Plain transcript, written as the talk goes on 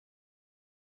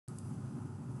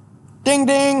Ding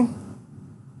ding!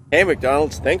 Hey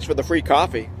McDonald's, thanks for the free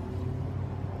coffee.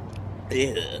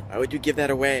 Ew, why would you give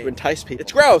that away? To entice people.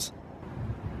 It's gross!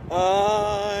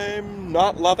 I'm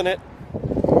not loving it.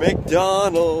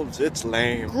 McDonald's, it's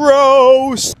lame.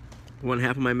 Gross! One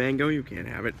half of my mango, you can't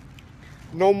have it.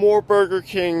 No more Burger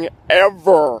King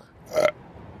ever.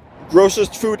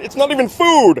 Grossest food, it's not even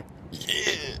food!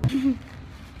 Yeah.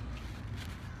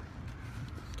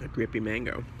 A grippy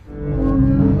mango.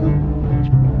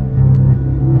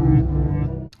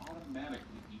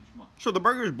 So the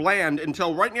burger's bland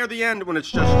until right near the end when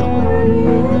it's just...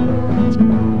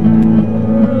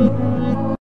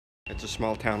 It's a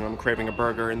small town and I'm craving a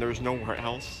burger and there's nowhere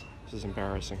else. This is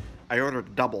embarrassing. I ordered a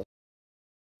double.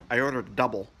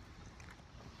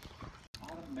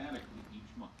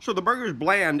 So the burger's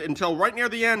bland until right near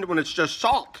the end when it's just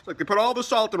salt. Like they put all the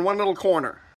salt in one little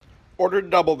corner. Ordered a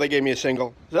double, they gave me a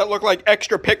single. Does that look like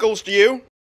extra pickles to you?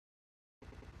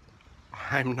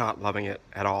 I'm not loving it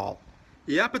at all.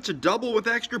 Yep, it's a double with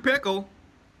extra pickle.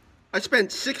 I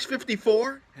spent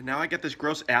 $6.54 and now I get this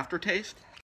gross aftertaste.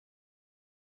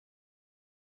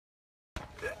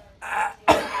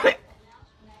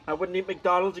 I wouldn't eat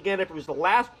McDonald's again if it was the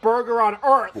last burger on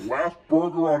earth. The last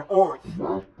burger on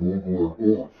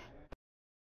earth.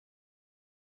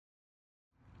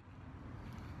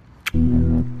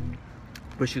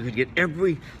 Wish you could get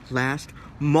every last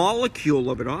molecule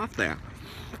of it off there.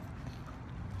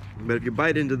 But if you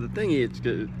bite into the thingy, it's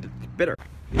bitter.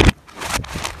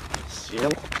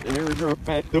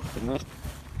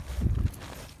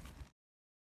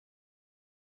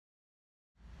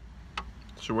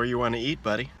 So where you want to eat,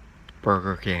 buddy?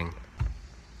 Burger King.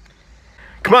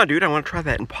 Come on, dude, I want to try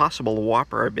that Impossible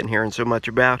Whopper I've been hearing so much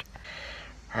about.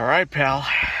 All right, pal.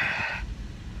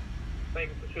 Thank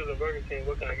you for choosing Burger King.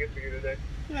 What can I get for you today?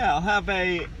 Yeah, I'll have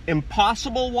a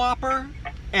Impossible Whopper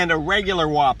and a regular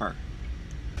Whopper.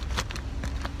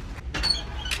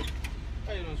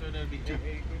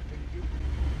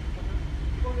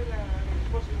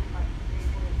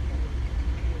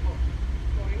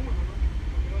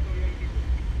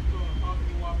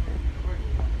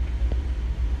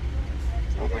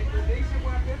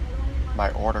 My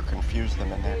order confused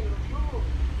them in there.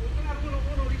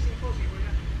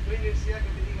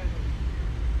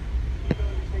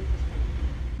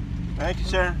 Thank you,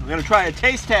 sir. We're gonna try a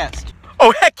taste test.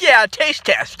 Oh, heck yeah, a taste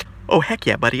test. Oh, heck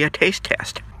yeah, buddy, a taste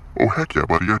test. Oh, heck yeah,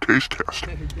 buddy, a taste test.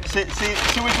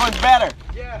 See which one's better.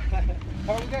 Yeah. Have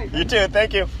a good day. You too,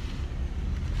 thank you.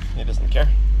 He doesn't care.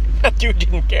 That dude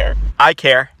didn't care. I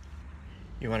care.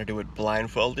 You want to do it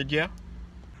blindfolded, yeah?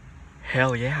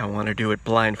 Hell yeah, I want to do it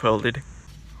blindfolded.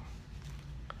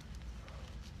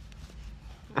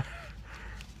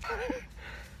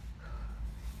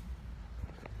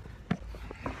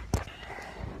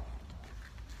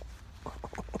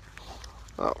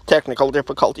 Oh, technical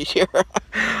difficulties here.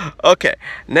 Okay,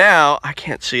 now I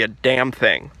can't see a damn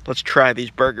thing. Let's try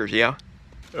these burgers, yeah?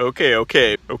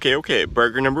 Okay.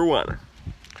 Burger number one.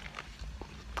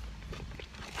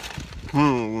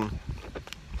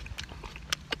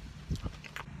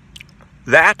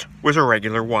 That was a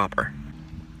regular Whopper.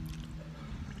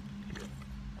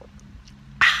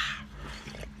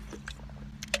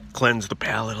 Cleanse the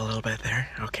palate a little bit there.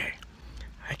 Okay.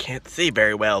 I can't see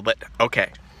very well, but okay.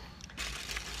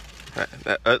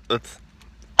 Let's.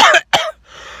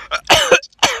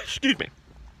 Excuse me.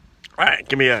 All right,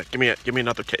 give me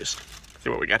another taste. See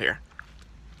what we got here.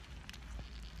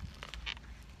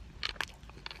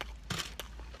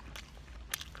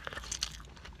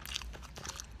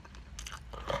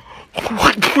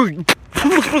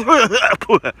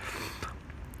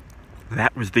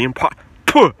 That was the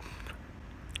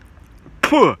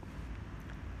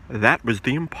That was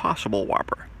the Impossible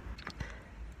Whopper.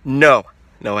 No,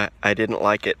 I didn't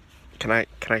like it. Can I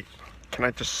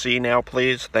just see now,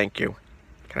 please? Thank you.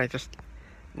 Can I just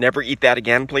never eat that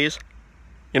again, please?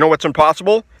 You know what's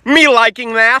impossible? Me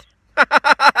liking that.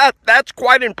 That's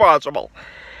quite impossible.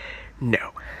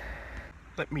 No.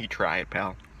 Let me try it,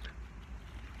 pal.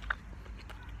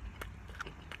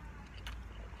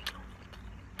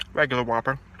 Regular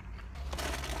Whopper.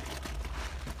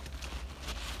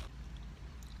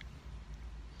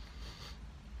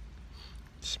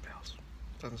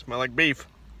 Doesn't smell like beef.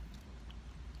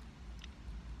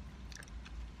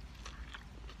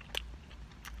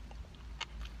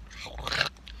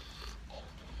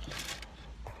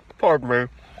 Pardon me.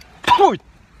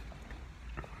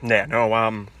 Yeah,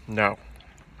 no. No.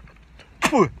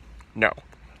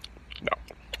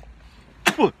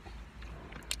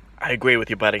 I agree with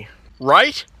you, buddy.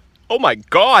 Right? Oh my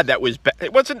God, that was bad.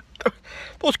 It wasn't...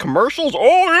 Those commercials?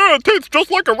 Oh yeah, it tastes just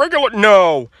like a regular...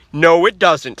 No, it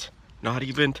doesn't. Not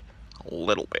even a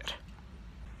little bit.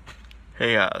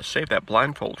 Hey, save that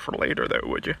blindfold for later, though,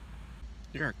 would you?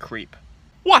 You're a creep.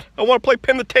 What? I want to play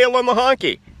pin the tail on the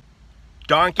honky.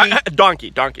 Donkey?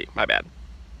 Donkey. My bad.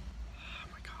 Oh,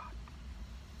 my God.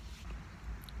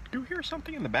 Do you hear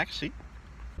something in the back seat?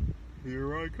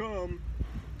 Here I come.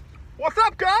 What's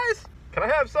up, guys? Can I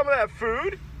have some of that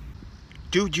food?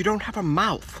 Dude, you don't have a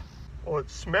mouth. Well, it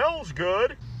smells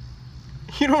good.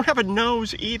 You don't have a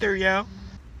nose either, yo.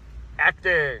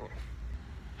 Acting.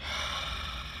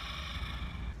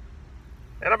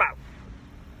 And I'm out.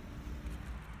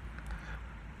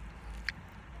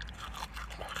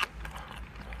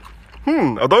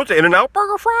 Are those In-N-Out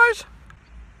burger fries?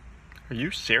 Are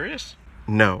you serious?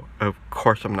 No, of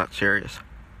course I'm not serious.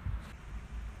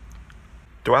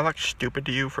 Do I look stupid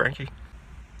to you, Frankie?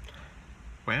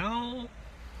 Well...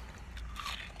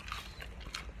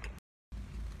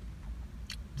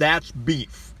 That's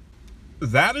beef.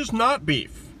 That is not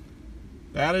beef.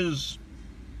 That is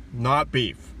not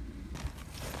beef.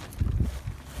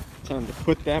 Time to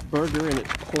put that burger in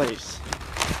its place.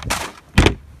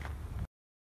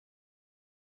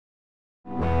 I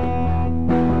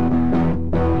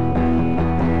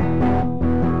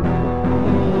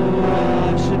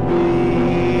should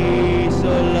be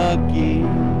so lucky.